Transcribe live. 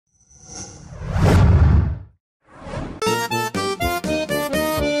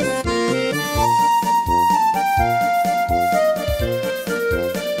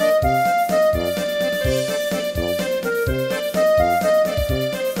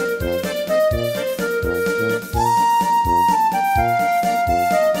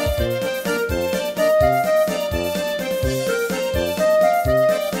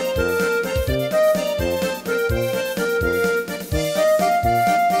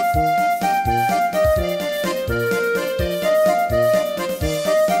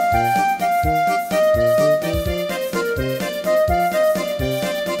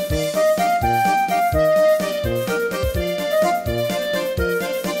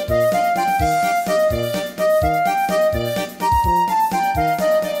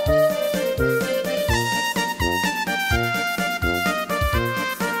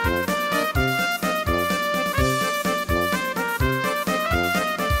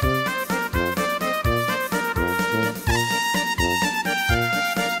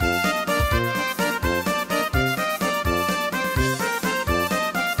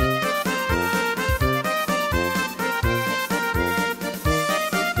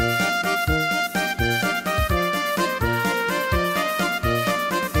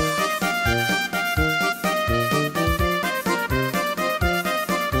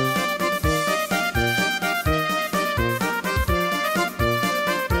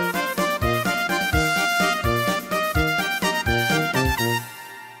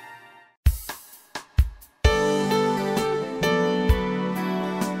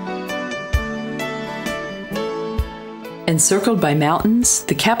Encircled by mountains,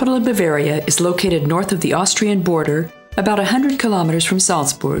 the capital of Bavaria is located north of the Austrian border, about 100 kilometers from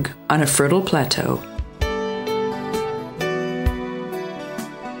Salzburg, on a fertile plateau.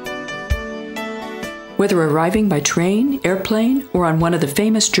 Whether arriving by train, airplane, or on one of the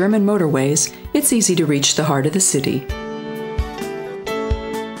famous German motorways, it's easy to reach the heart of the city.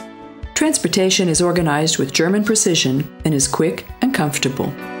 Transportation is organized with German precision and is quick and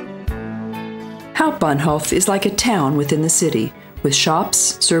comfortable. Hauptbahnhof is like a town within the city, with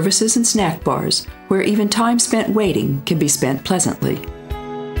shops, services, and snack bars, where even time spent waiting can be spent pleasantly.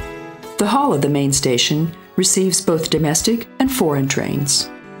 The hall of the main station receives both domestic and foreign trains.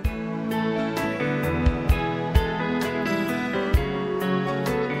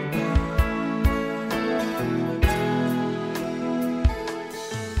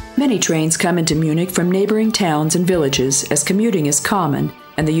 Many trains come into Munich from neighboring towns and villages, as commuting is common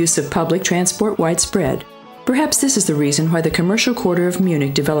and the use of public transport widespread. Perhaps this is the reason why the commercial quarter of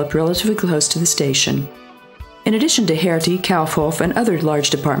Munich developed relatively close to the station. In addition to Hertie, Kaufhof, and other large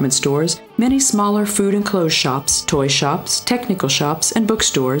department stores, many smaller food and clothes shops, toy shops, technical shops, and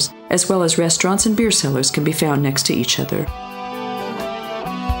bookstores, as well as restaurants and beer cellars can be found next to each other.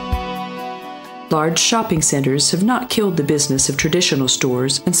 Large shopping centers have not killed the business of traditional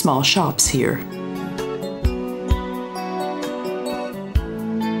stores and small shops here.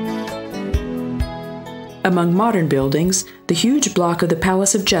 Among modern buildings, the huge block of the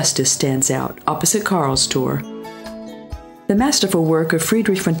Palace of Justice stands out, opposite Karl's Tor. The masterful work of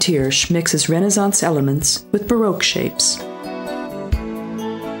Friedrich von Thiersch mixes Renaissance elements with Baroque shapes.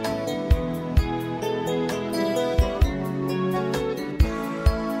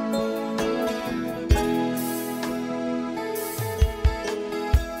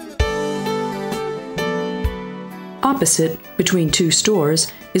 Opposite, between two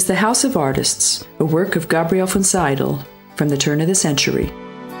stores, is the House of Artists, a work of Gabriel von Seidel from the turn of the century.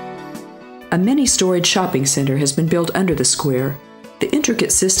 A many-storied shopping center has been built under the square. The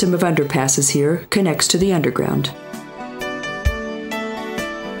intricate system of underpasses here connects to the underground.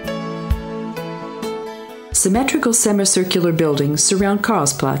 Symmetrical semicircular buildings surround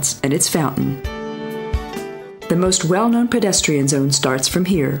Karlsplatz and its fountain. The most well-known pedestrian zone starts from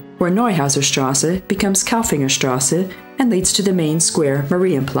here, where Neuhauserstrasse becomes Kaufingerstrasse and leads to the main square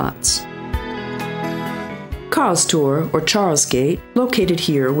Marienplatz. Karl's Tor, or Charles Gate, located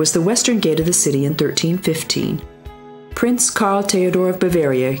here, was the western gate of the city in 1315. Prince Karl Theodor of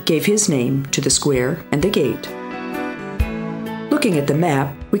Bavaria gave his name to the square and the gate. Looking at the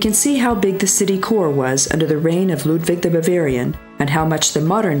map, we can see how big the city core was under the reign of Ludwig the Bavarian and how much the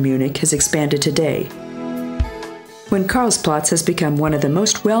modern Munich has expanded today, when Karlsplatz has become one of the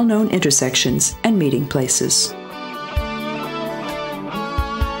most well-known intersections and meeting places.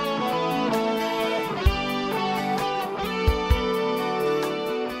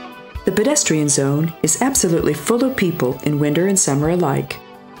 The pedestrian zone is absolutely full of people in winter and summer alike.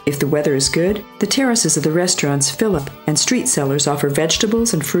 If the weather is good, the terraces of the restaurants fill up and street sellers offer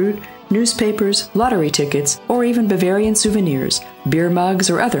vegetables and fruit, newspapers, lottery tickets, or even Bavarian souvenirs, beer mugs,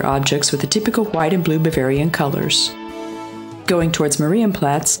 or other objects with the typical white and blue Bavarian colors. Going towards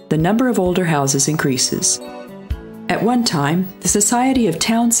Marienplatz, the number of older houses increases. At one time, the Society of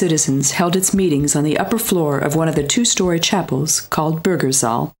Town Citizens held its meetings on the upper floor of one of the two-story chapels called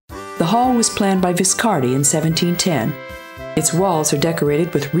Bürgersaal. The hall was planned by Viscardi in 1710. Its walls are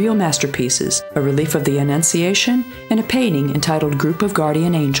decorated with real masterpieces, a relief of the Annunciation, and a painting entitled Group of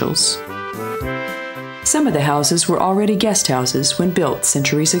Guardian Angels. Some of the houses were already guest houses when built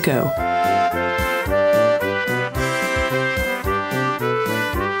centuries ago.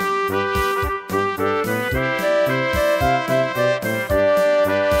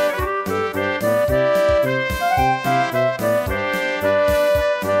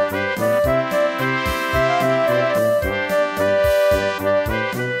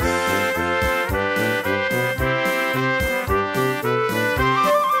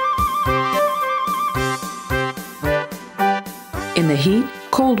 In the heat,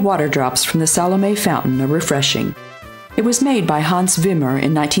 cold water drops from the Salome fountain are refreshing. It was made by Hans Wimmer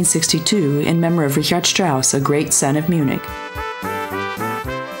in 1962 in memory of Richard Strauss, a great son of Munich.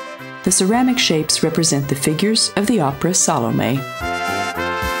 The ceramic shapes represent the figures of the opera Salome.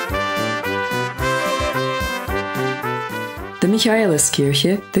 The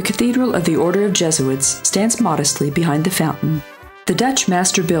Michaeliskirche, the cathedral of the Order of Jesuits, stands modestly behind the fountain. The Dutch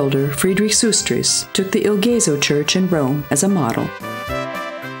master builder Friedrich Sustris took the Il Gezo church in Rome as a model.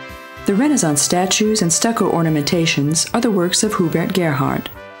 The Renaissance statues and stucco ornamentations are the works of Hubert Gerhard.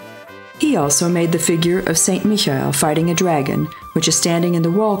 He also made the figure of Saint Michael fighting a dragon, which is standing in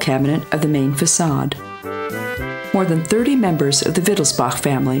the wall cabinet of the main facade. More than 30 members of the Wittelsbach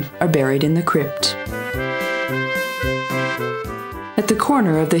family are buried in the crypt. At the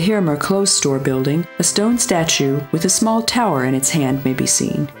corner of the Hirmer clothes store building, a stone statue with a small tower in its hand may be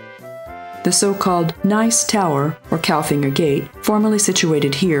seen. The so-called Nice Tower, or Cowfinger Gate, formerly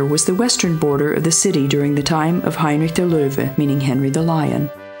situated here, was the western border of the city during the time of Heinrich der Löwe, meaning Henry the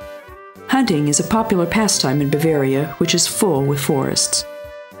Lion. Hunting is a popular pastime in Bavaria, which is full with forests.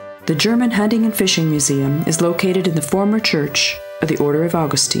 The German Hunting and Fishing Museum is located in the former church of the Order of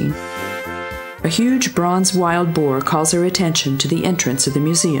Augustine. A huge bronze wild boar calls our attention to the entrance of the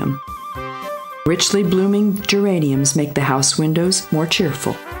museum. Richly blooming geraniums make the house windows more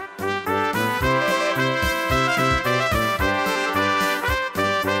cheerful.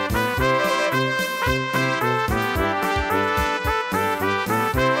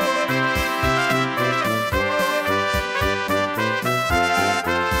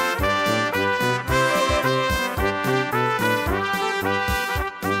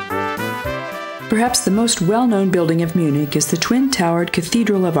 Perhaps the most well-known building of Munich is the twin-towered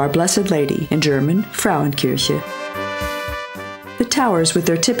Cathedral of Our Blessed Lady, in German, Frauenkirche. The towers with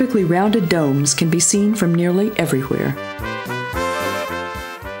their typically rounded domes can be seen from nearly everywhere.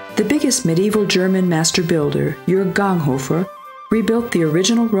 The biggest medieval German master builder, Jörg Ganghofer, rebuilt the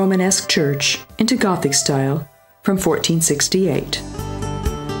original Romanesque church into Gothic style from 1468.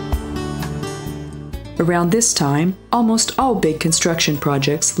 Around this time, almost all big construction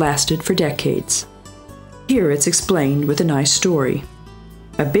projects lasted for decades. Here it's explained with a nice story.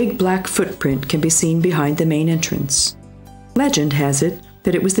 A big black footprint can be seen behind the main entrance. Legend has it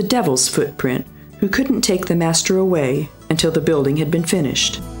that it was the devil's footprint who couldn't take the master away until the building had been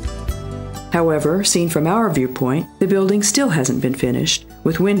finished. However, seen from our viewpoint, the building still hasn't been finished,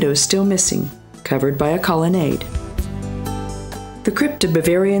 with windows still missing, covered by a colonnade. The crypt of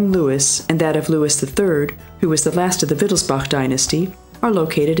Bavarian Louis and that of Louis III, who was the last of the Wittelsbach dynasty, are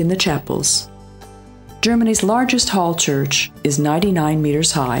located in the chapels. Germany's largest hall church is 99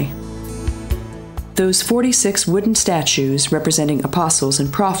 meters high. Those 46 wooden statues representing apostles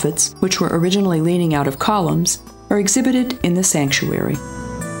and prophets, which were originally leaning out of columns, are exhibited in the sanctuary.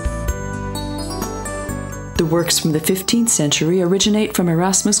 The works from the 15th century originate from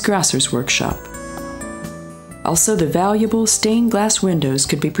Erasmus Grasser's workshop. Also, the valuable stained glass windows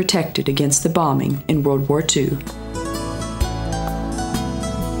could be protected against the bombing in World War II.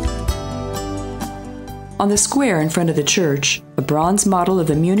 On the square in front of the church, a bronze model of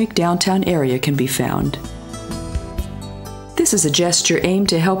the Munich downtown area can be found. This is a gesture aimed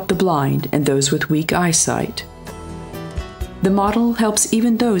to help the blind and those with weak eyesight. The model helps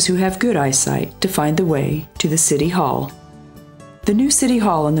even those who have good eyesight to find the way to the City Hall. The new City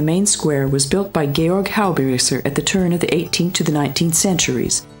Hall on the main square was built by Georg Hauberisser at the turn of the 18th to the 19th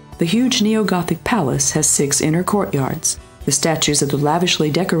centuries. The huge neo-gothic palace has 6 inner courtyards. The statues of the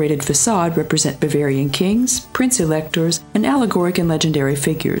lavishly decorated facade represent Bavarian kings, prince-electors, and allegoric and legendary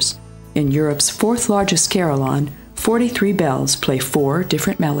figures. In Europe's 4th largest carillon, 43 bells play 4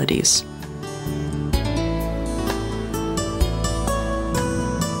 different melodies.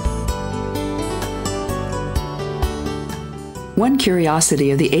 One curiosity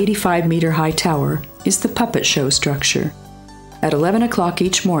of the 85-meter-high tower is the puppet show structure. At 11 o'clock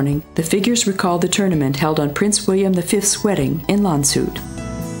each morning, the figures recall the tournament held on Prince William V's wedding in Landshut.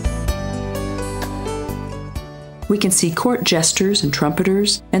 We can see court jesters and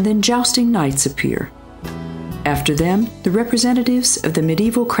trumpeters, and then jousting knights appear. After them, the representatives of the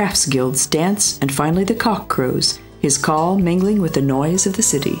medieval crafts guilds dance, and finally the cock crows, his call mingling with the noise of the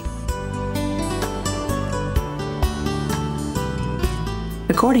city.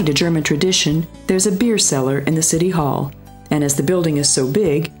 According to German tradition, there's a beer cellar in the City Hall, and as the building is so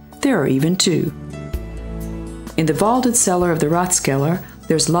big, there are even 2. In the vaulted cellar of the Ratskeller,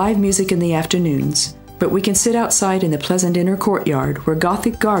 there's live music in the afternoons, but we can sit outside in the pleasant inner courtyard where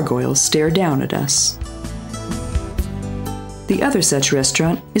Gothic gargoyles stare down at us. The other such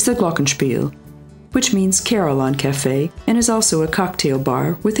restaurant is the Glockenspiel, which means Carillon Cafe and is also a cocktail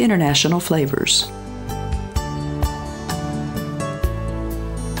bar with international flavors.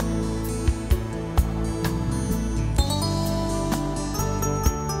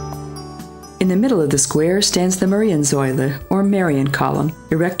 In the middle of the square stands the Mariensäule, or Marian Column,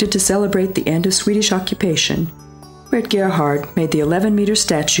 erected to celebrate the end of Swedish occupation. Red Gerhard made the 11-meter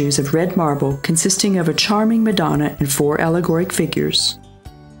statues of red marble consisting of a charming Madonna and 4 allegoric figures.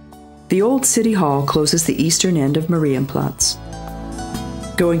 The old City Hall closes the eastern end of Marienplatz.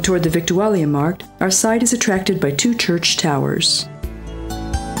 Going toward the Viktualienmarkt, our sight is attracted by 2 church towers.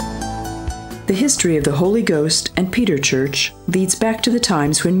 The history of the Holy Ghost and Peter Church leads back to the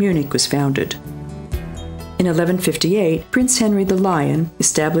times when Munich was founded. In 1158, Prince Henry the Lion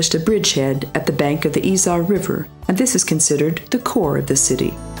established a bridgehead at the bank of the Isar River, and this is considered the core of the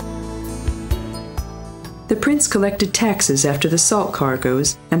city. The prince collected taxes after the salt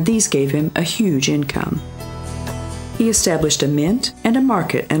cargoes, and these gave him a huge income. He established a mint and a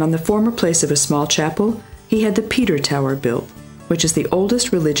market, and on the former place of a small chapel, he had the Peter Tower built, which is the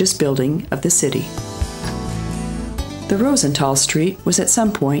oldest religious building of the city. The Rosenthal Street was at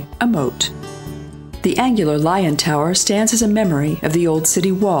some point a moat. The angular lion tower stands as a memory of the old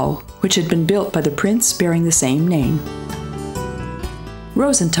city wall, which had been built by the prince bearing the same name.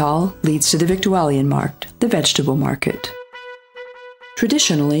 Rosenthal leads to the Viktualienmarkt, market, the vegetable market.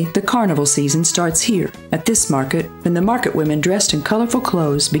 Traditionally, the carnival season starts here, at this market, when the market women dressed in colorful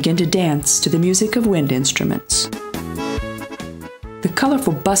clothes begin to dance to the music of wind instruments. The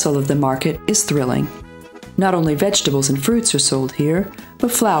colorful bustle of the market is thrilling. Not only vegetables and fruits are sold here, but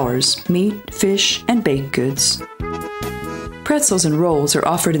flowers, meat, fish, and baked goods. Pretzels and rolls are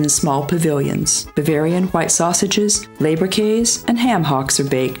offered in the small pavilions. Bavarian white sausages, leberkäse, and ham hocks are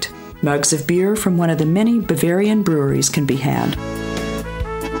baked. Mugs of beer from one of the many Bavarian breweries can be had.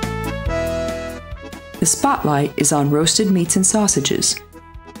 The spotlight is on roasted meats and sausages,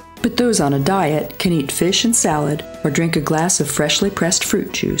 but those on a diet can eat fish and salad or drink a glass of freshly pressed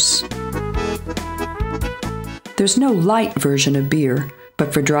fruit juice. There's no light version of beer,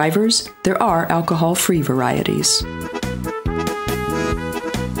 but for drivers, there are alcohol-free varieties.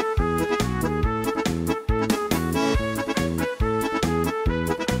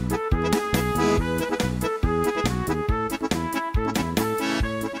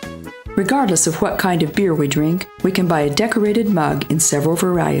 Regardless of what kind of beer we drink, we can buy a decorated mug in several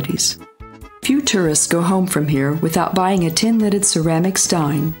varieties. Few tourists go home from here without buying a tin-lidded ceramic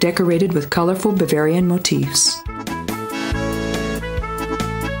stein decorated with colorful Bavarian motifs.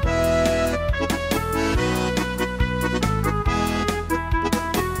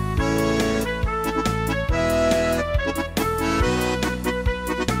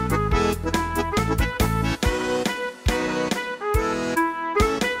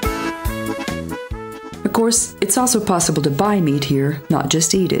 Of course, it's also possible to buy meat here, not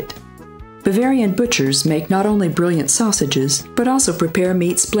just eat it. Bavarian butchers make not only brilliant sausages, but also prepare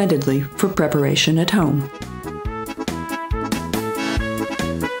meat splendidly for preparation at home.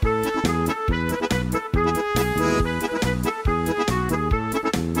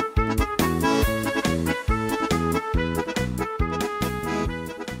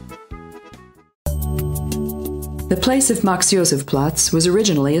 The place of Max-Joseph-Platz was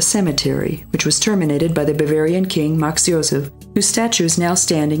originally a cemetery, which was terminated by the Bavarian king Max-Joseph, whose statue is now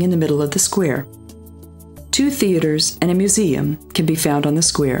standing in the middle of the square. 2 theaters and a museum can be found on the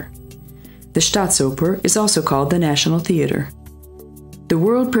square. The Staatsoper is also called the National Theater. The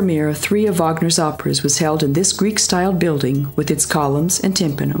world premiere of 3 of Wagner's operas was held in this Greek-styled building with its columns and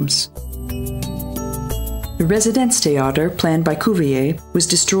tympanums. The Residenz Theater, planned by Cuvier, was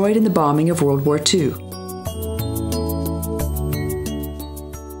destroyed in the bombing of World War II.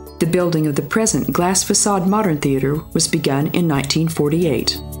 The building of the present glass facade modern theater was begun in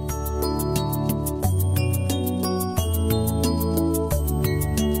 1948.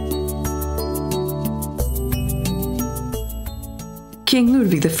 King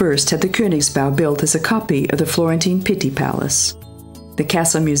Ludwig I had the Königsbau built as a copy of the Florentine Pitti Palace. The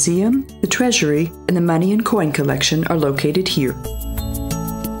Castle Museum, the Treasury, and the money and coin collection are located here.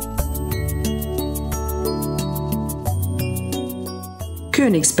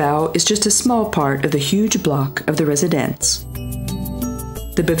 Königsbau is just a small part of the huge block of the Residenz.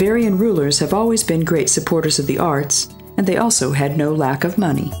 The Bavarian rulers have always been great supporters of the arts, and they also had no lack of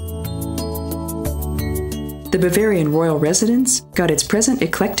money. The Bavarian royal residence got its present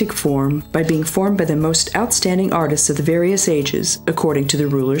eclectic form by being formed by the most outstanding artists of the various ages, according to the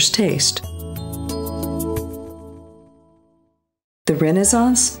ruler's taste. The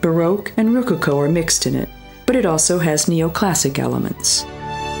Renaissance, Baroque, and Rococo are mixed in it, but it also has neoclassic elements.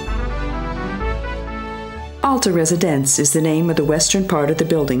 Alte Residenz is the name of the western part of the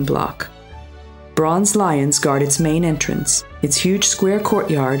building block. Bronze lions guard its main entrance. Its huge square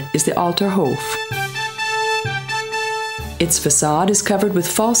courtyard is the Alter Hof. Its facade is covered with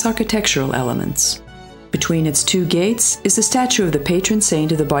false architectural elements. Between its 2 gates is the statue of the patron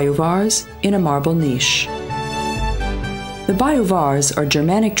saint of the Bajuwars in a marble niche. The Bajuwars are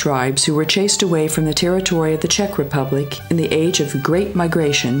Germanic tribes who were chased away from the territory of the Czech Republic in the age of great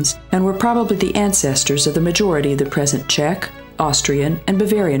migrations and were probably the ancestors of the majority of the present Czech, Austrian, and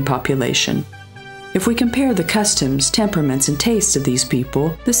Bavarian population. If we compare the customs, temperaments, and tastes of these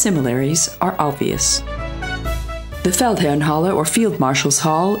people, the similarities are obvious. The Feldherrnhalle, or Field Marshal's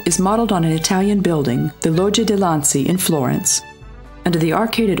Hall, is modeled on an Italian building, the Loggia de' Lanzi in Florence. Under the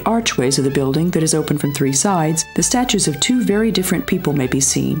arcaded archways of the building that is open from three sides, the statues of two very different people may be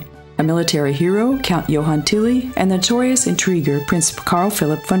seen: a military hero, Count Johann Tilly, and the notorious intriguer, Prince Karl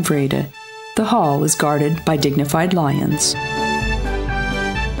Philipp von Wrede. The hall is guarded by dignified lions.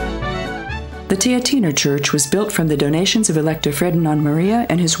 The Theatiner Church was built from the donations of Elector Ferdinand Maria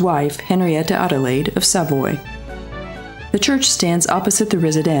and his wife, Henrietta Adelaide of Savoy. The church stands opposite the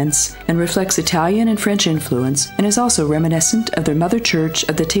Residenz and reflects Italian and French influence, and is also reminiscent of the mother church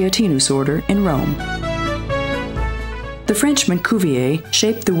of the Theatinus order in Rome. The Frenchman Cuvier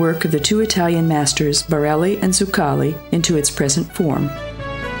shaped the work of the two Italian masters Barelli and Zuccalli into its present form.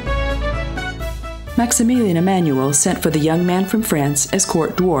 Maximilian Emmanuel sent for the young man from France as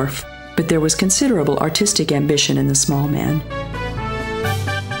court dwarf, but there was considerable artistic ambition in the small man.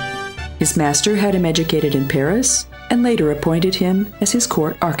 His master had him educated in Paris, and later appointed him as his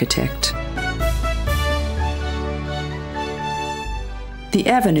court architect. The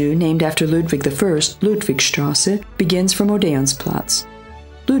avenue named after Ludwig I, Ludwigstrasse, begins from Odeonsplatz.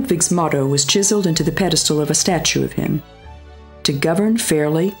 Ludwig's motto was chiseled into the pedestal of a statue of him: to govern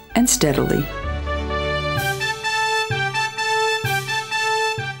fairly and steadily.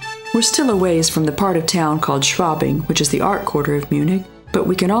 We're still a ways from the part of town called Schwabing, which is the art quarter of Munich, but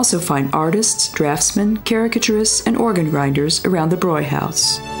we can also find artists, draftsmen, caricaturists, and organ grinders around the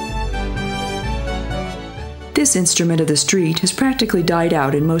Bräuhaus. This instrument of the street has practically died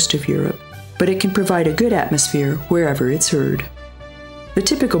out in most of Europe, but it can provide a good atmosphere wherever it's heard. The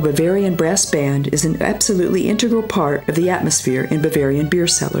typical Bavarian brass band is an absolutely integral part of the atmosphere in Bavarian beer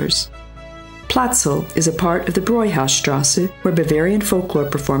cellars. Pretzel is a part of the Bräuhausstrasse where Bavarian folklore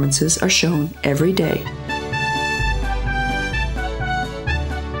performances are shown every day.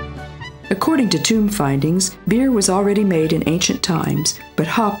 According to tomb findings, beer was already made in ancient times, but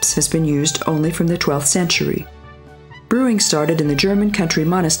hops has been used only from the 12th century. Brewing started in the German country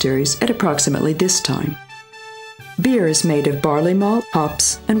monasteries at approximately this time. Beer is made of barley malt,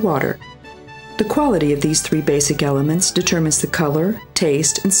 hops, and water. The quality of these three basic elements determines the color,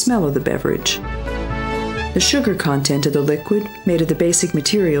 taste, and smell of the beverage. The sugar content of the liquid, made of the basic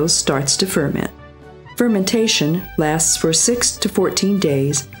materials, starts to ferment. Fermentation lasts for 6 to 14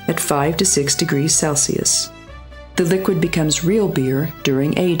 days at 5 to 6 degrees Celsius. The liquid becomes real beer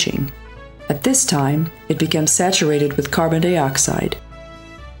during aging. At this time, it becomes saturated with carbon dioxide.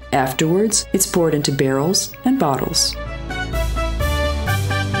 Afterwards, it's poured into barrels and bottles.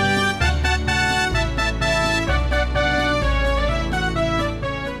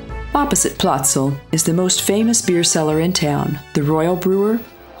 Opposite Platzel is the most famous beer cellar in town, the Royal Brewer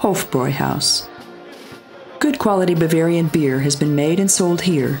Hofbräuhaus. Good quality Bavarian beer has been made and sold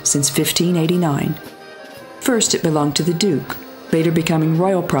here since 1589. First it belonged to the Duke, later becoming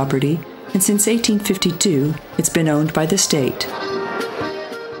royal property, and since 1852 it's been owned by the state.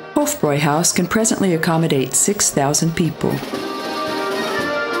 Hofbräuhaus can presently accommodate 6,000 people.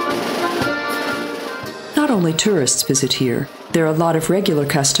 Not only tourists visit here, there are a lot of regular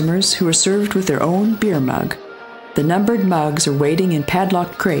customers who are served with their own beer mug. The numbered mugs are waiting in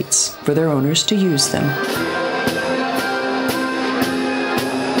padlocked crates for their owners to use them.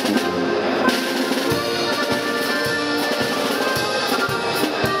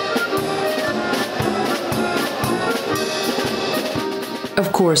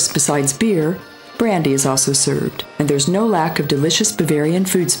 Of course, besides beer, brandy is also served, and there's no lack of delicious Bavarian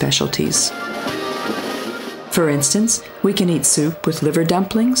food specialties. For instance, we can eat soup with liver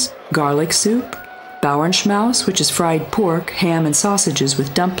dumplings, garlic soup, Bauernschmaus, which is fried pork, ham, and sausages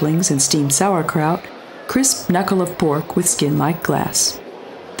with dumplings and steamed sauerkraut, crisp knuckle of pork with skin like glass.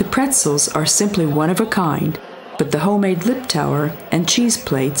 The pretzels are simply one of a kind, but the homemade Liptauer and cheese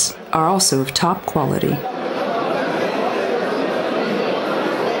plates are also of top quality.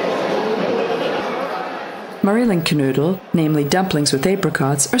 Marillenknödel, namely dumplings with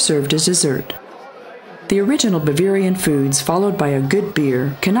apricots, are served as dessert. The original Bavarian foods followed by a good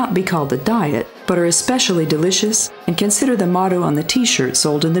beer cannot be called a diet, but are especially delicious and consider the motto on the t-shirt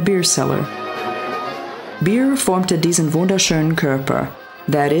sold in the beer cellar. Bier formte diesen wunderschönen Körper.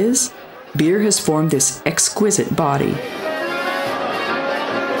 That is, beer has formed this exquisite body.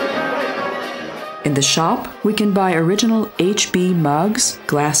 In the shop, we can buy original HB mugs,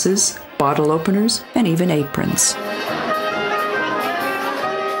 glasses, bottle openers, and even aprons.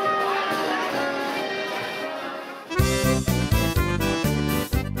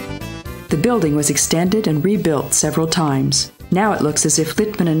 The building was extended and rebuilt several times. Now it looks as if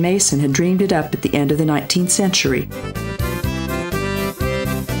Littmann and Mason had dreamed it up at the end of the 19th century.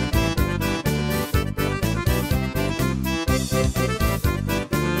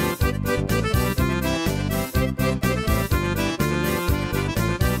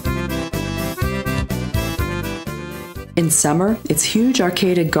 In summer, its huge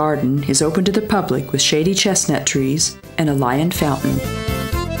arcaded garden is open to the public with shady chestnut trees and a lion fountain.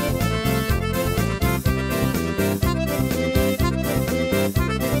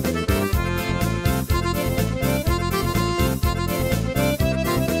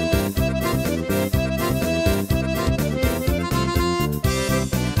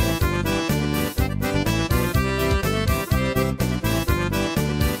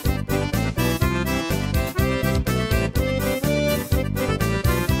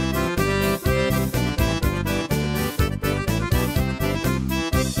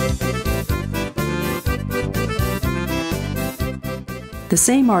 The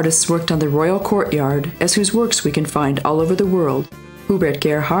same artists worked on the royal courtyard as whose works we can find all over the world: Hubert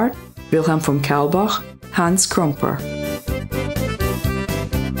Gerhard, Wilhelm von Kaulbach, Hans Kromper.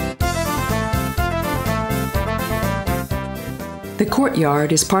 The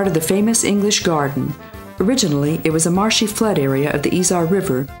courtyard is part of the famous English garden. Originally, it was a marshy flood area of the Isar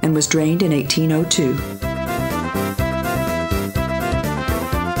River and was drained in 1802.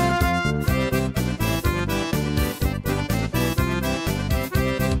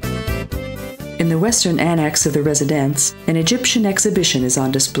 In the western annex of the Residenz, an Egyptian exhibition is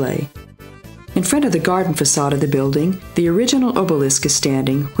on display. In front of the garden facade of the building, the original obelisk is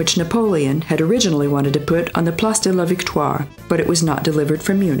standing, which Napoleon had originally wanted to put on the Place de la Victoire, but it was not delivered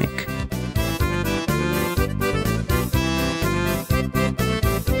from Munich.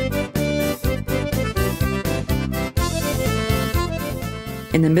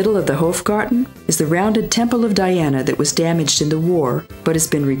 In the middle of the Hofgarten is the rounded Temple of Diana that was damaged in the war, but has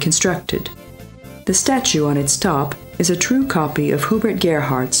been reconstructed. The statue on its top is a true copy of Hubert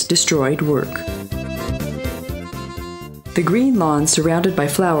Gerhard's destroyed work. The green lawn surrounded by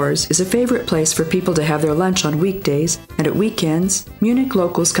flowers is a favorite place for people to have their lunch on weekdays, and at weekends, Munich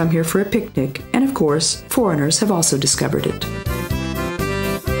locals come here for a picnic, and of course, foreigners have also discovered it.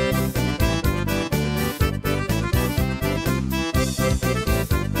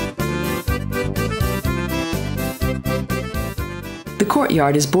 The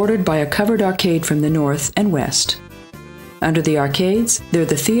courtyard is bordered by a covered arcade from the north and west. Under the arcades, there are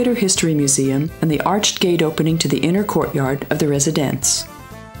the Theater History Museum and the arched gate opening to the inner courtyard of the Residenz.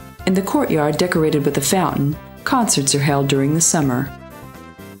 In the courtyard decorated with a fountain, concerts are held during the summer.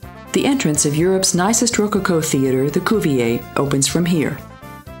 The entrance of Europe's nicest Rococo theater, the Cuvier, opens from here.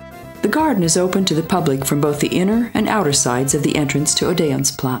 The garden is open to the public from both the inner and outer sides of the entrance to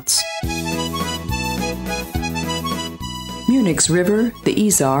Odeonsplatz. Munich's river, the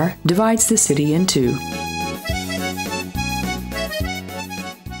Isar, divides the city in two.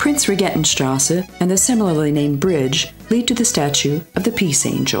 Prinzregentenstrasse and the similarly named bridge lead to the statue of the Peace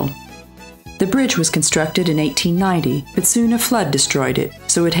Angel. The bridge was constructed in 1890, but soon a flood destroyed it,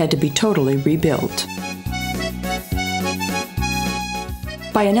 so it had to be totally rebuilt.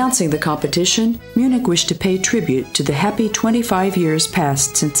 By announcing the competition, Munich wished to pay tribute to the happy 25 years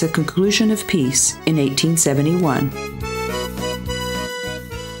passed since the conclusion of peace in 1871.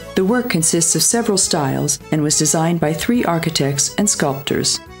 The work consists of several styles and was designed by 3 architects and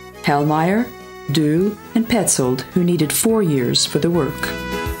sculptors: Hellmeyer, Duhl, and Petzold, who needed 4 years for the work.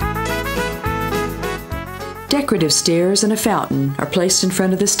 Decorative stairs and a fountain are placed in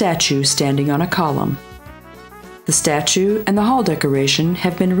front of the statue standing on a column. The statue and the hall decoration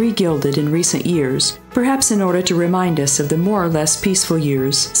have been re-gilded in recent years, perhaps in order to remind us of the more or less peaceful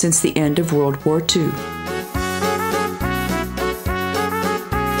years since the end of World War II.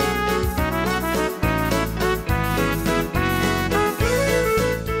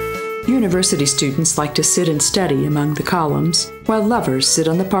 University students like to sit and study among the columns, while lovers sit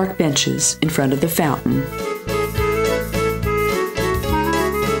on the park benches in front of the fountain.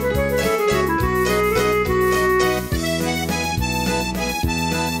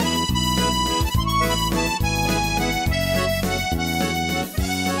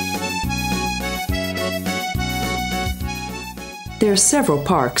 There are several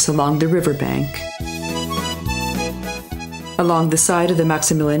parks along the riverbank. Along the side of the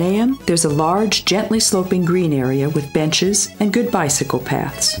Maximilianeum, there's a large, gently sloping green area with benches and good bicycle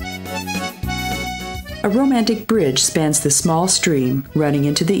paths. A romantic bridge spans the small stream running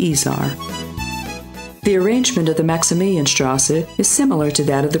into the Isar. The arrangement of the Maximilianstrasse is similar to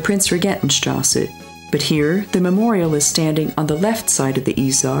that of the Prinzregentenstrasse, but here the memorial is standing on the left side of the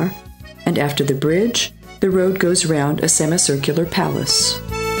Isar, and after the bridge, the road goes round a semicircular palace.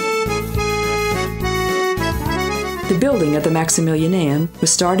 The building of the Maximilianeum was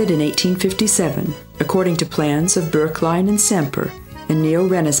started in 1857, according to plans of Bürklein and Semper, in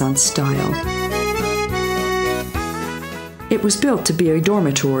neo-Renaissance style. It was built to be a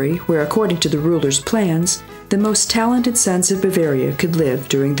dormitory where, according to the ruler's plans, the most talented sons of Bavaria could live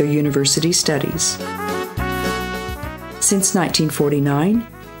during their university studies. Since 1949,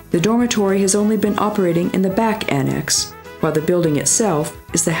 the dormitory has only been operating in the back annex, while the building itself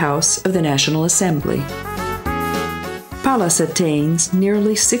is the House of the National Assembly. Palace Athén's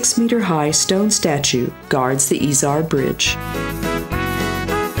nearly 6-meter-high stone statue guards the Isar Bridge.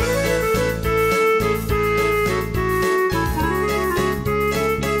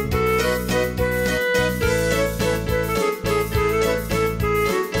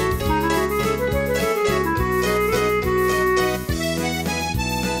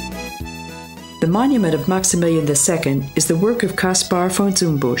 The monument of Maximilian II is the work of Caspar von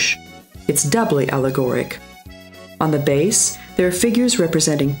Zumbusch. It's doubly allegoric. On the base, there are figures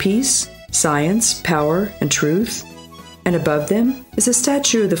representing peace, science, power, and truth, and above them is a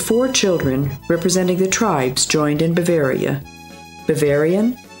statue of the 4 children representing the tribes joined in Bavaria: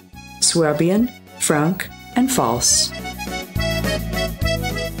 Bavarian, Swabian, Frank, and Pfalz.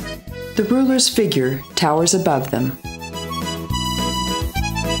 The ruler's figure towers above them.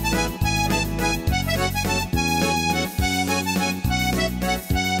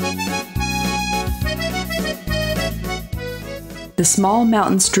 The small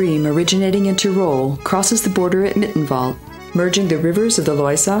mountain stream originating in Tyrol crosses the border at Mittenwald, merging the rivers of the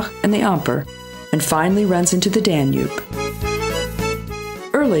Loisach and the Amper, and finally runs into the Danube.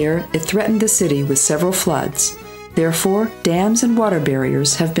 Earlier, it threatened the city with several floods. Therefore, dams and water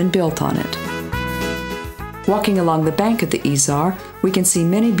barriers have been built on it. Walking along the bank of the Isar, we can see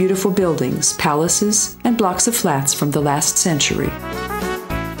many beautiful buildings, palaces, and blocks of flats from the last century.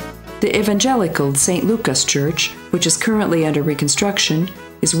 The evangelical St. Lucas Church, which is currently under reconstruction,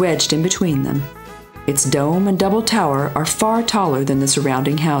 is wedged in between them. Its dome and double tower are far taller than the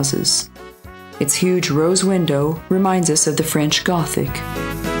surrounding houses. Its huge rose window reminds us of the French Gothic.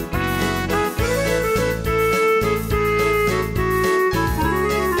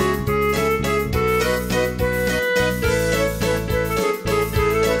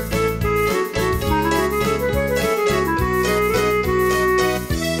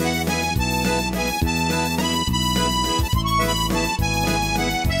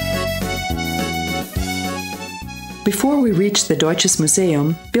 Before we reach the Deutsches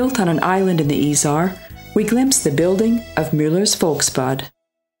Museum, built on an island in the Isar, we glimpse the building of Müller's Volksbad.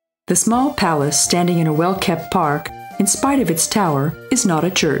 The small palace standing in a well-kept park, in spite of its tower, is not a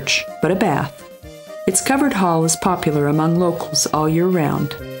church, but a bath. Its covered hall is popular among locals all year round.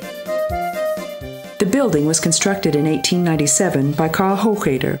 The building was constructed in 1897 by Karl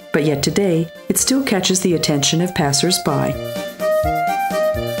Hocheder, but yet today it still catches the attention of passers-by.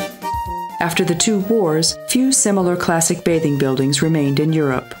 After the 2 wars, few similar classic bathing buildings remained in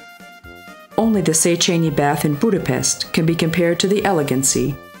Europe. Only the Széchenyi bath in Budapest can be compared to the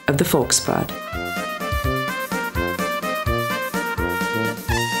elegancy of the Volksbad.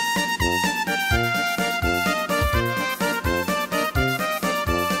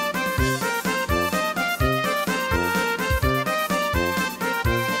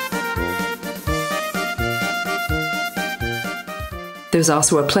 There's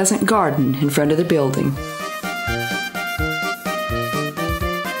also a pleasant garden in front of the building.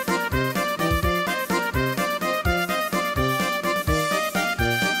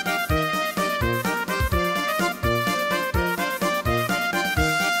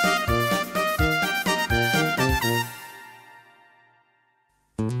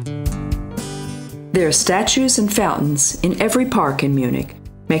 There are statues and fountains in every park in Munich,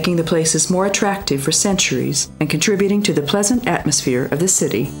 making the places more attractive for centuries and contributing to the pleasant atmosphere of the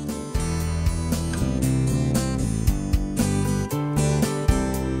city.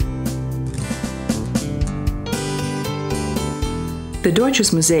 The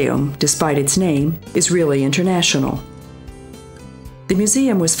Deutsches Museum, despite its name, is really international. The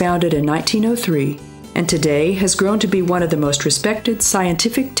museum was founded in 1903 and today has grown to be one of the most respected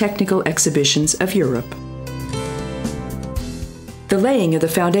scientific technical exhibitions of Europe. The laying of the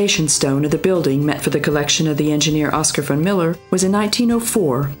foundation stone of the building meant for the collection of the engineer Oskar von Miller was in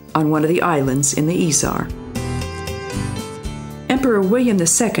 1904 on one of the islands in the Isar. Emperor William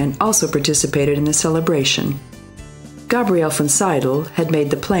II also participated in the celebration. Gabriel von Seidel had made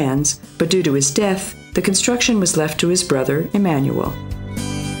the plans, but due to his death, the construction was left to his brother Emanuel.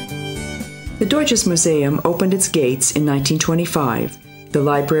 The Deutsches Museum opened its gates in 1925. The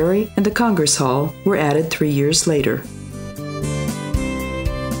library and the Congress Hall were added 3 years later.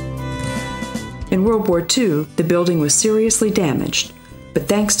 In World War II, the building was seriously damaged, but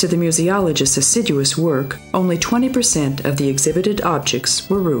thanks to the museologist's assiduous work, only 20% of the exhibited objects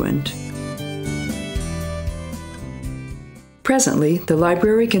were ruined. Presently, the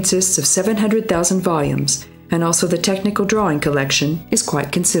library consists of 700,000 volumes, and also the technical drawing collection is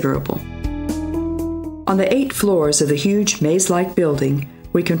quite considerable. On the 8 floors of the huge maze-like building,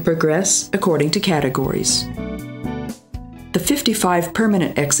 we can progress according to categories. The 55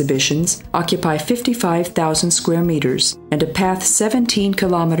 permanent exhibitions occupy 55,000 square meters, and a path 17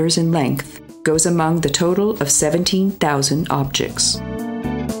 kilometers in length goes among the total of 17,000 objects.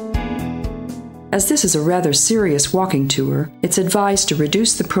 As this is a rather serious walking tour, it's advised to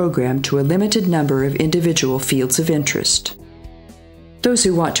reduce the program to a limited number of individual fields of interest. Those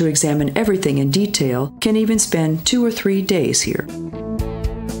who want to examine everything in detail can even spend 2 or 3 days here.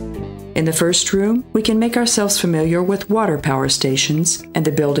 In the first room, we can make ourselves familiar with water power stations and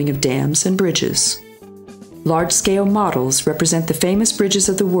the building of dams and bridges. Large-scale models represent the famous bridges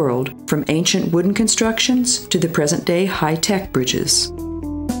of the world, from ancient wooden constructions to the present-day high-tech bridges.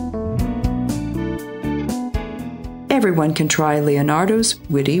 Everyone can try Leonardo's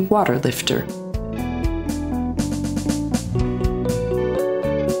witty water lifter.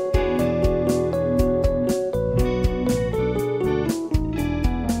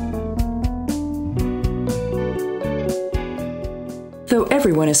 Though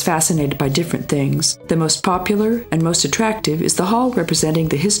everyone is fascinated by different things, the most popular and most attractive is the hall representing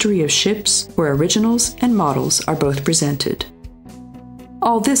the history of ships, where originals and models are both presented.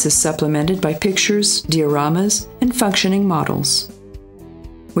 All this is supplemented by pictures, dioramas, and functioning models.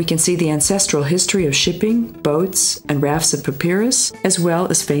 We can see the ancestral history of shipping, boats, and rafts of papyrus, as well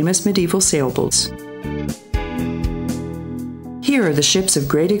as famous medieval sailboats. Here are the ships of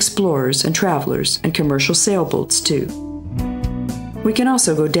great explorers and travelers, and commercial sailboats too. We can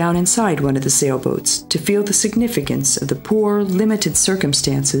also go down inside one of the sailboats to feel the significance of the poor, limited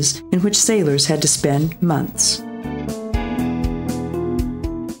circumstances in which sailors had to spend months.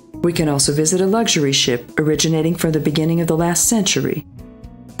 We can also visit a luxury ship originating from the beginning of the last century.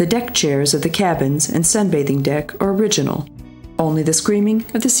 The deck chairs of the cabins and sunbathing deck are original. Only the screaming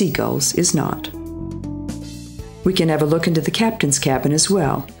of the seagulls is not. We can have a look into the captain's cabin as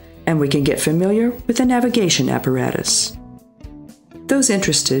well, and we can get familiar with the navigation apparatus. Those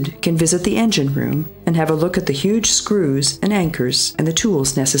interested can visit the engine room and have a look at the huge screws and anchors and the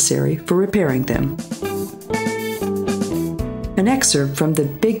tools necessary for repairing them. An excerpt from the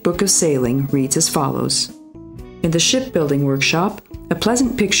Big Book of Sailing reads as follows. In the shipbuilding workshop, a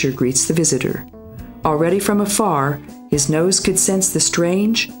pleasant picture greets the visitor. Already from afar, his nose could sense the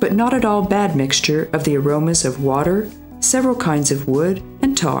strange, but not at all bad mixture of the aromas of water, several kinds of wood,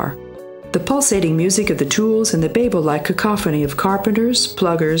 and tar. The pulsating music of the tools and the Babel-like cacophony of carpenters,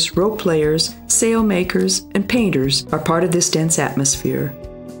 pluggers, rope layers, sail makers, and painters are part of this dense atmosphere.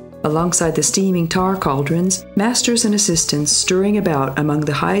 Alongside the steaming tar cauldrons, masters and assistants stirring about among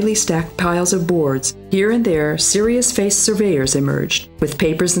the highly stacked piles of boards, here and there serious-faced surveyors emerged, with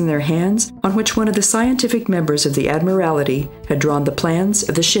papers in their hands on which one of the scientific members of the Admiralty had drawn the plans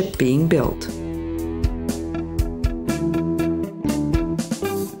of the ship being built.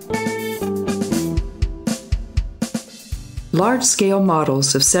 Large-scale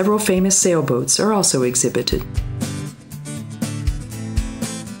models of several famous sailboats are also exhibited.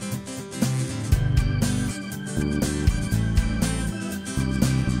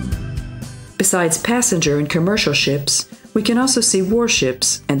 Besides passenger and commercial ships, we can also see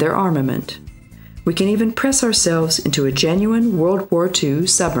warships and their armament. We can even press ourselves into a genuine World War II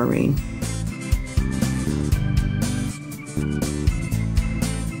submarine.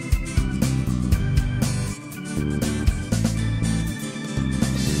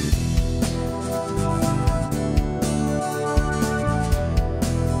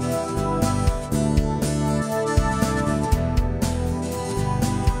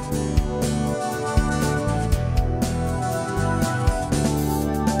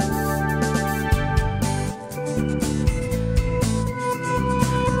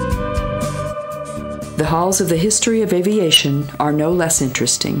 The halls of the history of aviation are no less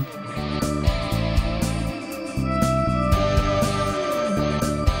interesting.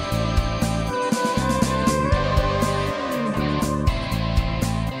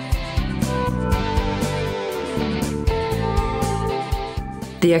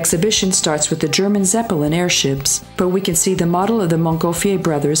 The exhibition starts with the German Zeppelin airships, but we can see the model of the Montgolfier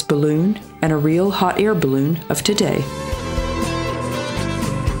brothers balloon and a real hot air balloon of today.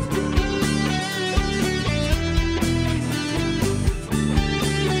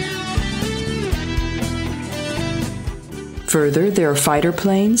 Further, there are fighter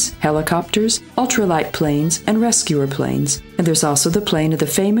planes, helicopters, ultralight planes, and rescuer planes, and there's also the plane of the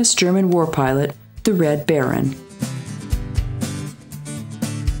famous German war pilot, the Red Baron.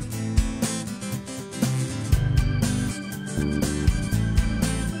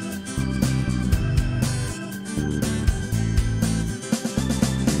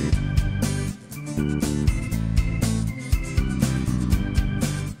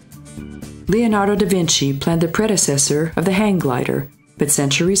 Leonardo da Vinci planned the predecessor of the hang glider, but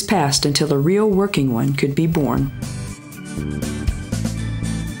centuries passed until a real working one could be born.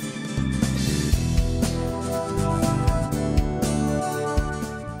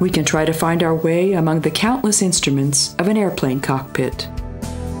 We can try to find our way among the countless instruments of an airplane cockpit.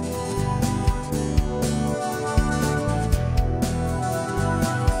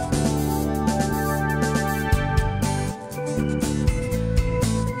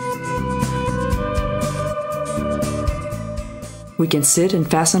 We can sit and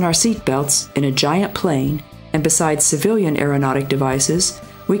fasten our seatbelts in a giant plane, and besides civilian aeronautic devices,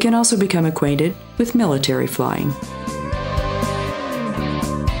 we can also become acquainted with military flying.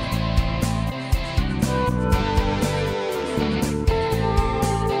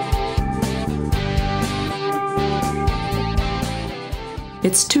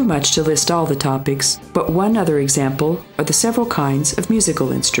 It's too much to list all the topics, but one other example are the several kinds of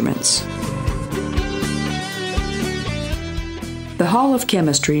musical instruments. The Hall of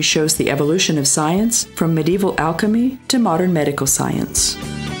Chemistry shows the evolution of science from medieval alchemy to modern medical science.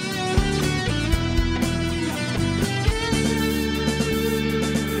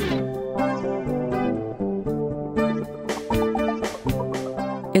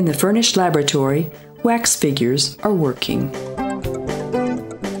 In the furnished laboratory, wax figures are working.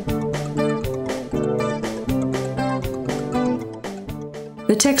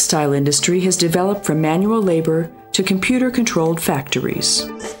 The textile industry has developed from manual labor to computer-controlled factories.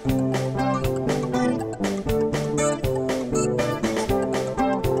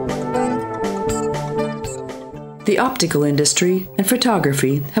 The optical industry and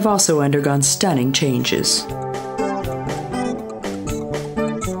photography have also undergone stunning changes.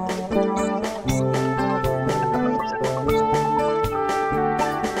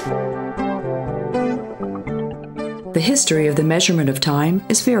 The history of the measurement of time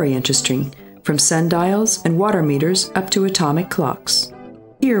is very interesting, from sundials and water meters up to atomic clocks.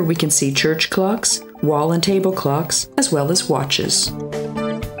 Here we can see church clocks, wall and table clocks, as well as watches.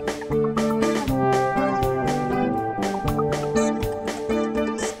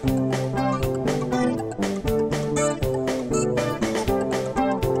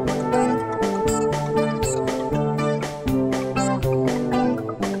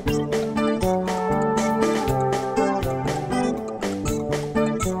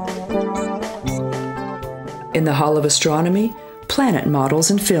 In the Hall of Astronomy, planet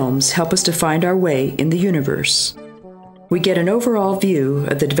models and films help us to find our way in the universe. We get an overall view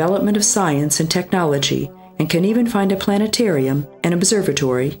of the development of science and technology and can even find a planetarium and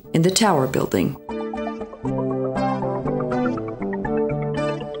observatory in the Tower building.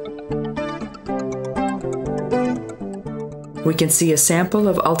 We can see a sample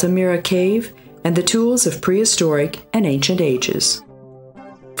of Altamira Cave and the tools of prehistoric and ancient ages.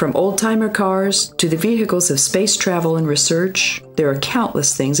 From old-timer cars to the vehicles of space travel and research, there are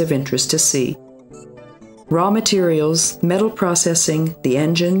countless things of interest to see. Raw materials, metal processing, the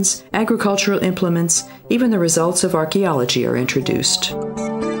engines, agricultural implements, even the results of archaeology are introduced.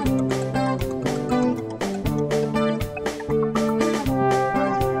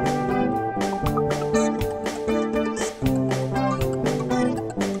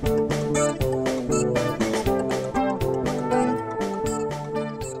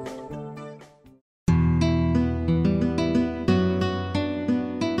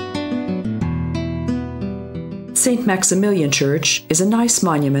 St. Maximilian Church is a nice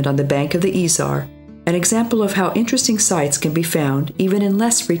monument on the bank of the Isar, an example of how interesting sights can be found even in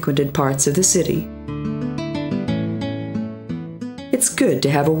less frequented parts of the city. It's good to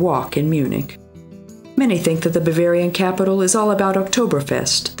have a walk in Munich. Many think that the Bavarian capital is all about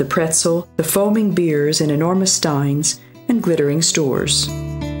Oktoberfest, the pretzel, the foaming beers in enormous steins, and glittering stores.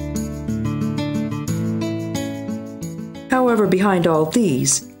 However, behind all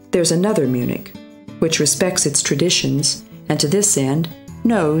these, there's another Munich, which respects its traditions, and to this end,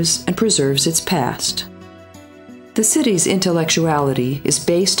 knows and preserves its past. The city's intellectuality is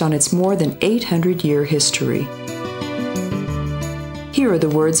based on its more than 800-year history. Here are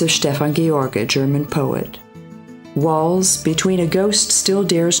the words of Stefan George, a German poet. "Walls between a ghost still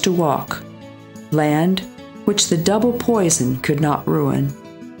dares to walk, land which the double poison could not ruin.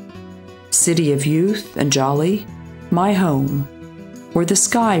 City of youth and jolly, my home, where the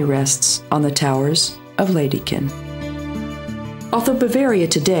sky rests on the towers of Ladykin." Although Bavaria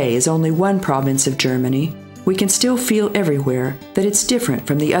today is only one province of Germany, we can still feel everywhere that it's different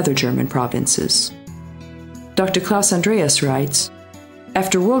from the other German provinces. Dr. Klaus Andreas writes,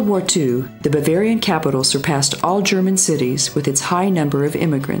 "After World War II, the Bavarian capital surpassed all German cities with its high number of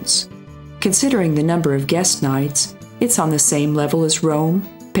immigrants. Considering the number of guest nights, it's on the same level as Rome,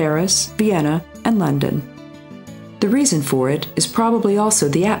 Paris, Vienna, and London. The reason for it is probably also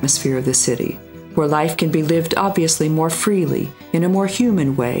the atmosphere of the city, where life can be lived obviously more freely, in a more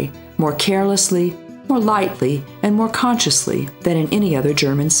human way, more carelessly, more lightly, and more consciously than in any other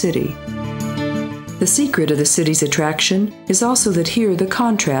German city. The secret of the city's attraction is also that here the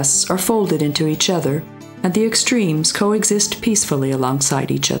contrasts are folded into each other, and the extremes coexist peacefully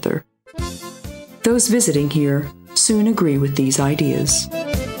alongside each other. Those visiting here soon agree with these ideas.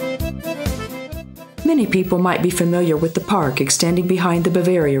 Many people might be familiar with the park extending behind the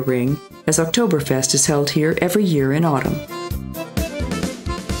Bavaria Ring, as Oktoberfest is held here every year in autumn.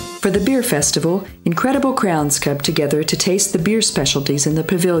 For the beer festival, incredible crowds come together to taste the beer specialties in the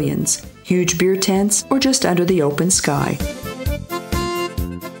pavilions, huge beer tents, or just under the open sky.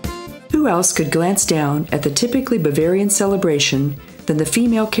 Who else could glance down at the typically Bavarian celebration than the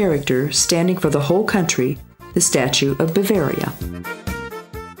female character standing for the whole country, the statue of Bavaria?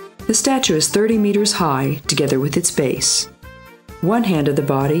 The statue is 30 meters high, together with its base. One hand of the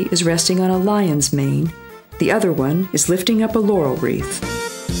body is resting on a lion's mane, the other one is lifting up a laurel wreath.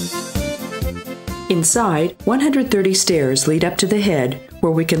 Inside, 130 stairs lead up to the head,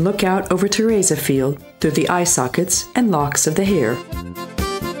 where we can look out over Theresa Field through the eye sockets and locks of the hair.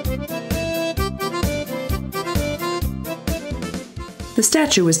 The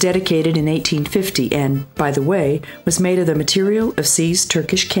statue was dedicated in 1850 and, by the way, was made of the material of seized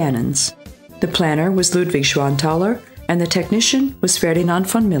Turkish cannons. The planner was Ludwig Schwanthaler, and the technician was Ferdinand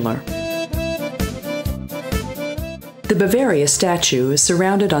von Miller. The Bavaria statue is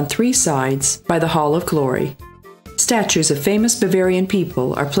surrounded on 3 sides by the Hall of Glory. Statues of famous Bavarian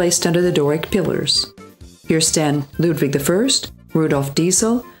people are placed under the Doric pillars. Here stand Ludwig I, Rudolf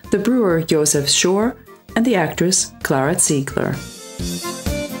Diesel, the brewer Josef Schor, and the actress Clara Ziegler.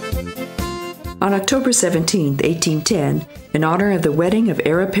 On October 17, 1810, in honor of the wedding of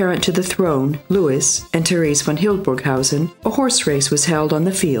heir apparent to the throne, Louis, and Therese von Hildburghausen, a horse race was held on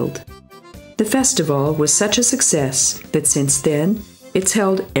the field. The festival was such a success that since then, it's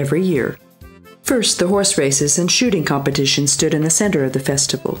held every year. First, the horse races and shooting competitions stood in the center of the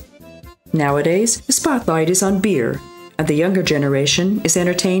festival. Nowadays, the spotlight is on beer, and the younger generation is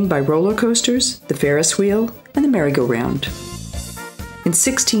entertained by roller coasters, the Ferris wheel, and the merry-go-round. In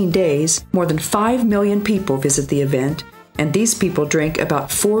 16 days, more than 5 million people visit the event, and these people drink about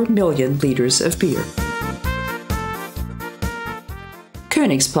 4 million liters of beer.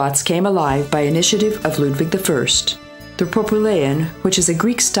 Königsplatz came alive by initiative of Ludwig I. The Propylaeon, which is a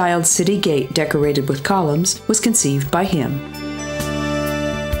Greek-styled city gate decorated with columns, was conceived by him.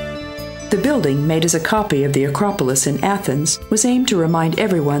 The building, made as a copy of the Acropolis in Athens, was aimed to remind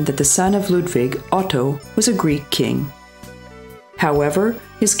everyone that the son of Ludwig, Otto, was a Greek king. However,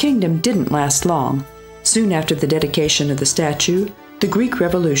 his kingdom didn't last long. Soon after the dedication of the statue, the Greek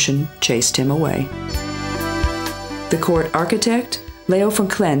Revolution chased him away. The court architect, Leo von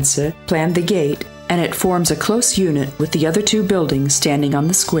Klenze, planned the gate, and it forms a close unit with the other 2 buildings standing on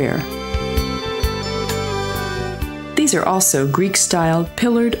the square. These are also Greek-styled,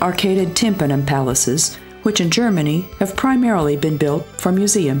 pillared, arcaded tympanum palaces, which in Germany have primarily been built for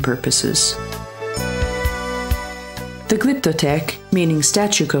museum purposes. The Glyptothek, meaning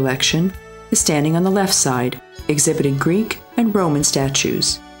statue collection, is standing on the left side, exhibiting Greek and Roman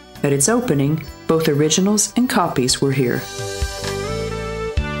statues. At its opening, both originals and copies were here.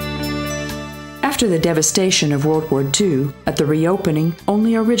 After the devastation of World War II, at the reopening,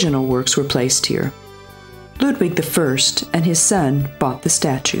 only original works were placed here. Ludwig I and his son bought the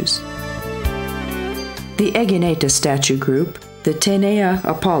statues. The Egineta statue group, the Tenea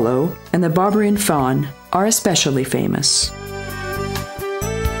Apollo, and the Bavarian Faun are especially famous.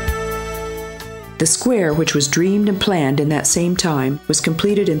 The square, which was dreamed and planned in that same time, was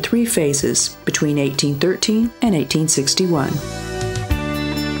completed in 3 phases between 1813 and 1861.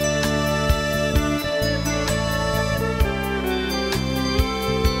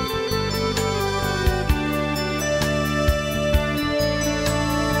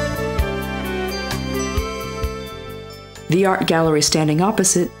 The art gallery standing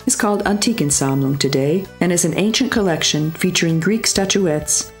opposite is called Antikensammlung today and is an ancient collection featuring Greek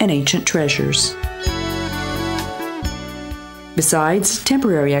statuettes and ancient treasures. Besides,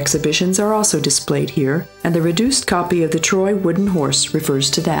 temporary exhibitions are also displayed here, and the reduced copy of the Troy wooden horse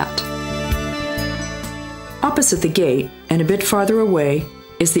refers to that. Opposite the gate, and a bit farther away,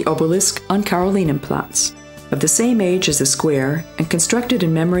 is the obelisk on Karolinenplatz, of the same age as the square and constructed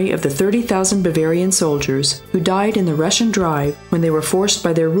in memory of the 30,000 Bavarian soldiers who died in the Russian drive when they were forced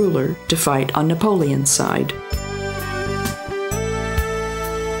by their ruler to fight on Napoleon's side.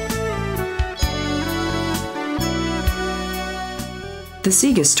 The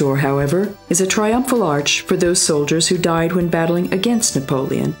Siegestor, however, is a triumphal arch for those soldiers who died when battling against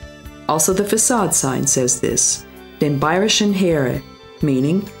Napoleon. Also the facade sign says this, dem Bayerischen Heere,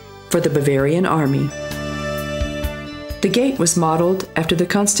 meaning, for the Bavarian army. The gate was modeled after the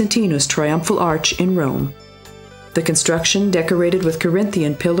Constantinus triumphal arch in Rome. The construction, decorated with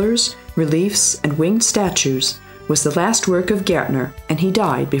Corinthian pillars, reliefs, and winged statues, was the last work of Gärtner, and he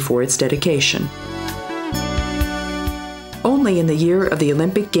died before its dedication. Only in the year of the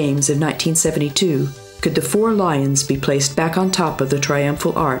Olympic Games of 1972 could the 4 lions be placed back on top of the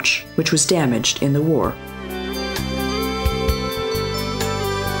triumphal arch, which was damaged in the war.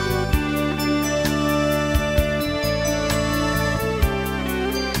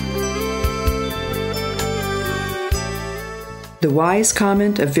 The wise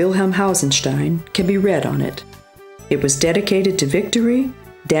comment of Wilhelm Hausenstein can be read on it. It was dedicated to victory,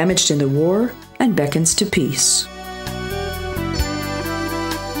 damaged in the war, and beckons to peace.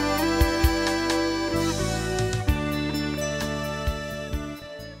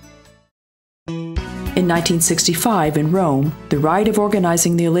 In 1965, in Rome, the right of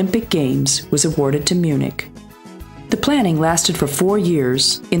organizing the Olympic Games was awarded to Munich. The planning lasted for 4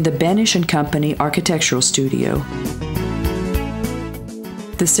 years in the Benisch & Company architectural studio.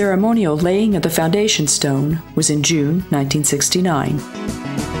 The ceremonial laying of the foundation stone was in June 1969.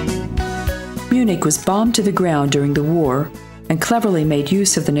 Munich was bombed to the ground during the war and cleverly made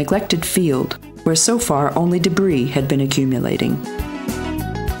use of the neglected field, where so far only debris had been accumulating.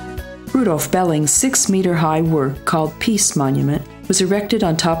 Rudolf Belling's 6-meter-high work called Peace Monument was erected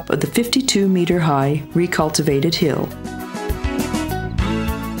on top of the 52-meter-high recultivated hill.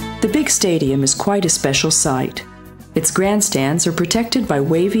 The big stadium is quite a special sight. Its grandstands are protected by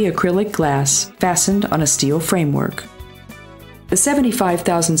wavy acrylic glass fastened on a steel framework. The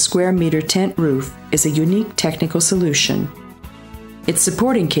 75,000 square meter tent roof is a unique technical solution. Its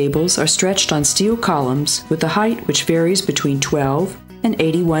supporting cables are stretched on steel columns with a height which varies between 12 and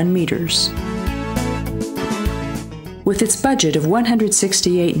 81 meters. With its budget of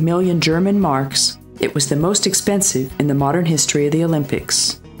 168 million German marks, it was the most expensive in the modern history of the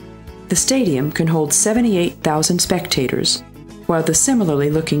Olympics. The stadium can hold 78,000 spectators, while the similarly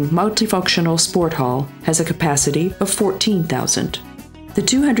looking multifunctional sport hall has a capacity of 14,000. The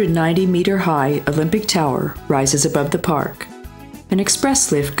 290-meter-high Olympic Tower rises above the park. An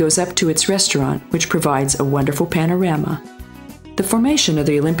express lift goes up to its restaurant, which provides a wonderful panorama. The formation of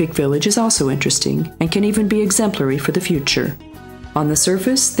the Olympic Village is also interesting and can even be exemplary for the future. On the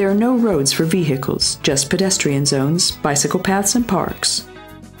surface, there are no roads for vehicles, just pedestrian zones, bicycle paths, and parks.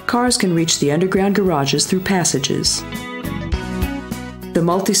 Cars can reach the underground garages through passages. The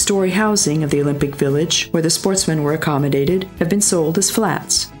multi-story housing of the Olympic Village, where the sportsmen were accommodated, have been sold as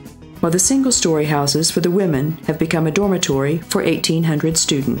flats, while the single-story houses for the women have become a dormitory for 1,800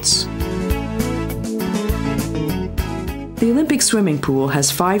 students. The Olympic swimming pool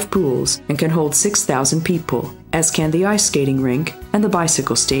has 5 pools and can hold 6,000 people, as can the ice skating rink and the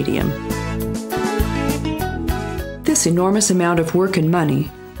bicycle stadium. This enormous amount of work and money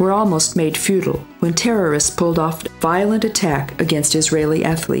were almost made futile when terrorists pulled off a violent attack against Israeli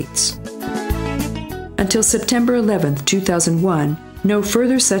athletes. Until September 11, 2001, no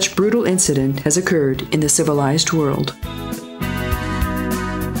further such brutal incident has occurred in the civilized world.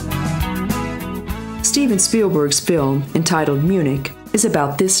 Steven Spielberg's film, entitled Munich, is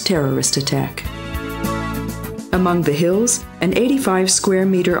about this terrorist attack. Among the hills, an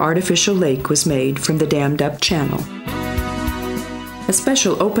 85-square-meter artificial lake was made from the dammed-up channel. A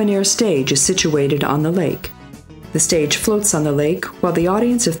special open-air stage is situated on the lake. The stage floats on the lake while the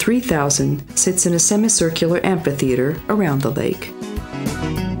audience of 3,000 sits in a semicircular amphitheater around the lake.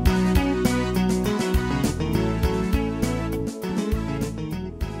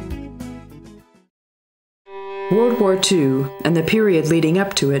 World War II and the period leading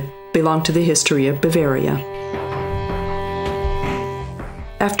up to it belong to the history of Bavaria.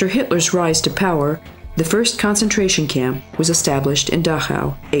 After Hitler's rise to power, the first concentration camp was established in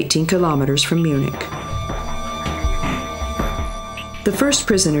Dachau, 18 kilometers from Munich. The first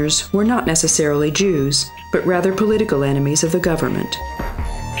prisoners were not necessarily Jews, but rather political enemies of the government.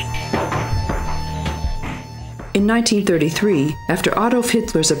 In 1933, after Adolf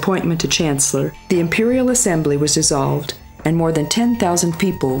Hitler's appointment to Chancellor, the Imperial Assembly was dissolved, and more than 10,000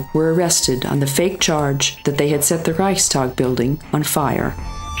 people were arrested on the fake charge that they had set the Reichstag building on fire.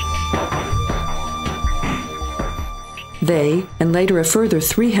 They, and later a further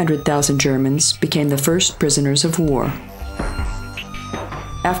 300,000 Germans, became the first prisoners of war.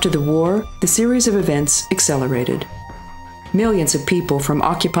 After the war, the series of events accelerated. Millions of people from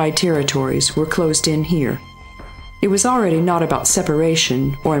occupied territories were closed in here. It was already not about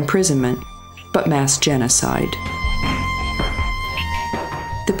separation or imprisonment, but mass genocide.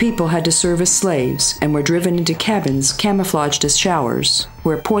 The people had to serve as slaves and were driven into cabins camouflaged as showers,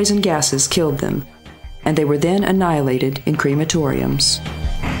 where poison gases killed them, and they were then annihilated in crematoriums.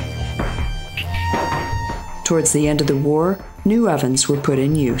 Towards the end of the war, new ovens were put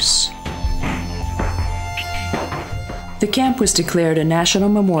in use. The camp was declared a national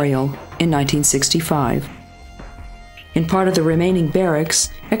memorial in 1965. In part of the remaining barracks,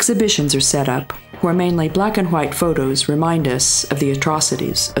 exhibitions are set up, where mainly black and white photos remind us of the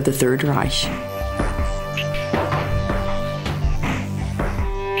atrocities of the Third Reich.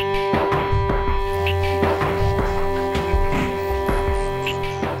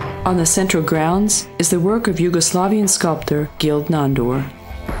 On the central grounds is the work of Yugoslavian sculptor Gild Nandor.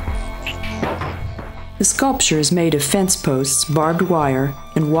 The sculpture is made of fence posts, barbed wire,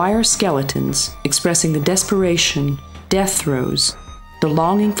 and wire skeletons expressing the desperation, death throes, the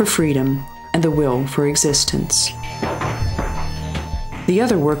longing for freedom, and the will for existence. The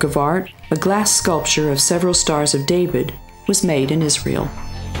other work of art, a glass sculpture of several Stars of David, was made in Israel.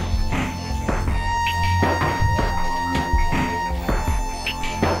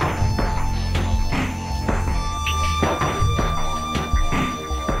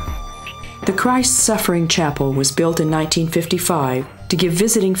 The Christ Suffering Chapel was built in 1955 to give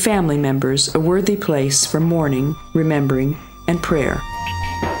visiting family members a worthy place for mourning, remembering, and prayer.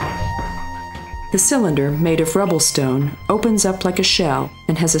 The cylinder, made of rubble stone, opens up like a shell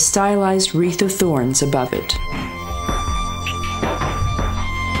and has a stylized wreath of thorns above it.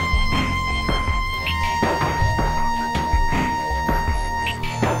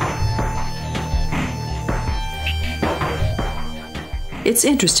 It's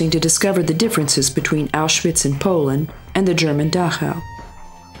interesting to discover the differences between Auschwitz in Poland and the German Dachau.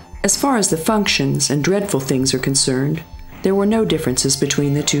 As far as the functions and dreadful things are concerned, there were no differences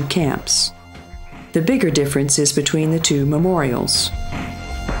between the two camps. The bigger difference is between the two memorials.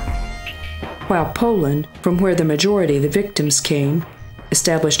 While Poland, from where the majority of the victims came,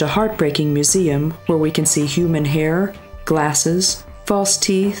 established a heartbreaking museum where we can see human hair, glasses, false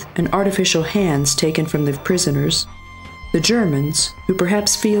teeth, and artificial hands taken from the prisoners, the Germans, who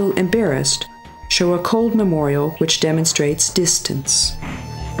perhaps feel embarrassed, show a cold memorial which demonstrates distance.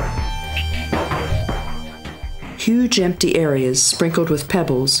 Huge empty areas sprinkled with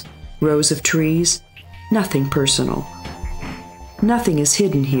pebbles, rows of trees, nothing personal. Nothing is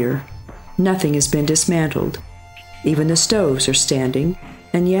hidden here. Nothing has been dismantled. Even the stoves are standing,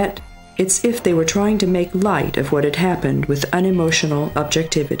 and yet it's if they were trying to make light of what had happened with unemotional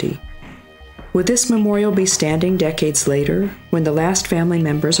objectivity. Would this memorial be standing decades later, when the last family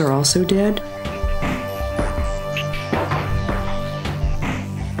members are also dead?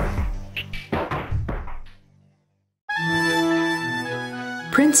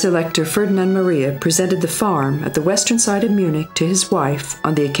 Prince-Elector Ferdinand Maria presented the farm at the western side of Munich to his wife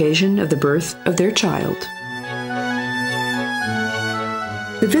on the occasion of the birth of their child.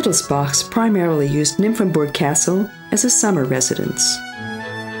 The Wittelsbachs primarily used Nymphenburg Castle as a summer residence.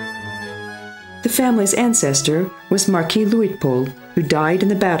 The family's ancestor was Marquis Luitpold, who died in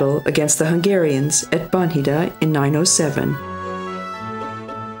the battle against the Hungarians at Bonhida in 907.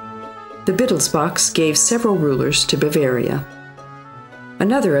 The Wittelsbachs gave several rulers to Bavaria.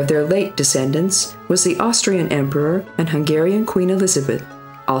 Another of their late descendants was the Austrian Emperor and Hungarian Queen Elizabeth,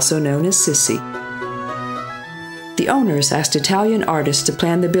 also known as Sissi. The owners asked Italian artists to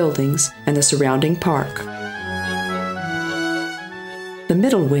plan the buildings and the surrounding park. The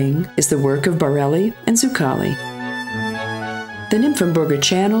middle wing is the work of Barelli and Zuccalli. The Nymphenburger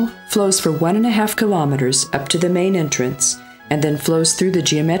Channel flows for 1.5 kilometers up to the main entrance and then flows through the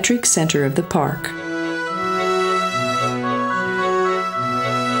geometric center of the park.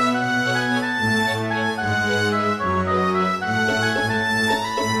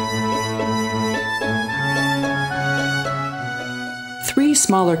 Three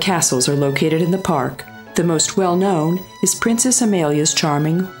smaller castles are located in the park. The most well-known is Princess Amalia's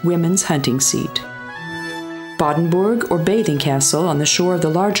charming women's hunting seat. Badenburg, or bathing castle on the shore of the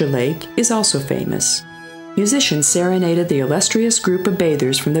larger lake, is also famous. Musicians serenaded the illustrious group of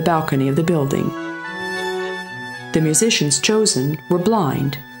bathers from the balcony of the building. The musicians chosen were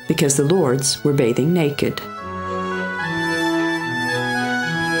blind because the lords were bathing naked.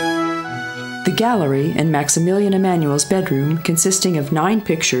 The gallery in Maximilian Emanuel's bedroom, consisting of 9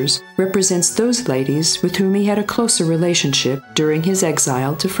 pictures, represents those ladies with whom he had a closer relationship during his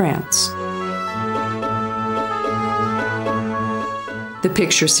exile to France. The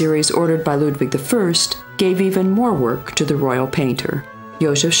picture series ordered by Ludwig I gave even more work to the royal painter,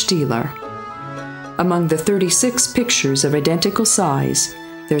 Joseph Stieler. Among the 36 pictures of identical size,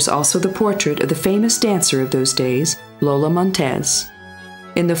 there's also the portrait of the famous dancer of those days, Lola Montez.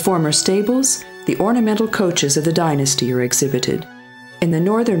 In the former stables, the ornamental coaches of the dynasty are exhibited. In the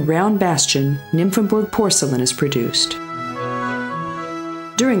northern round bastion, Nymphenburg porcelain is produced.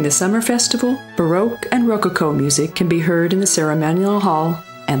 During the summer festival, Baroque and Rococo music can be heard in the ceremonial hall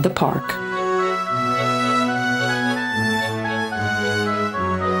and the park.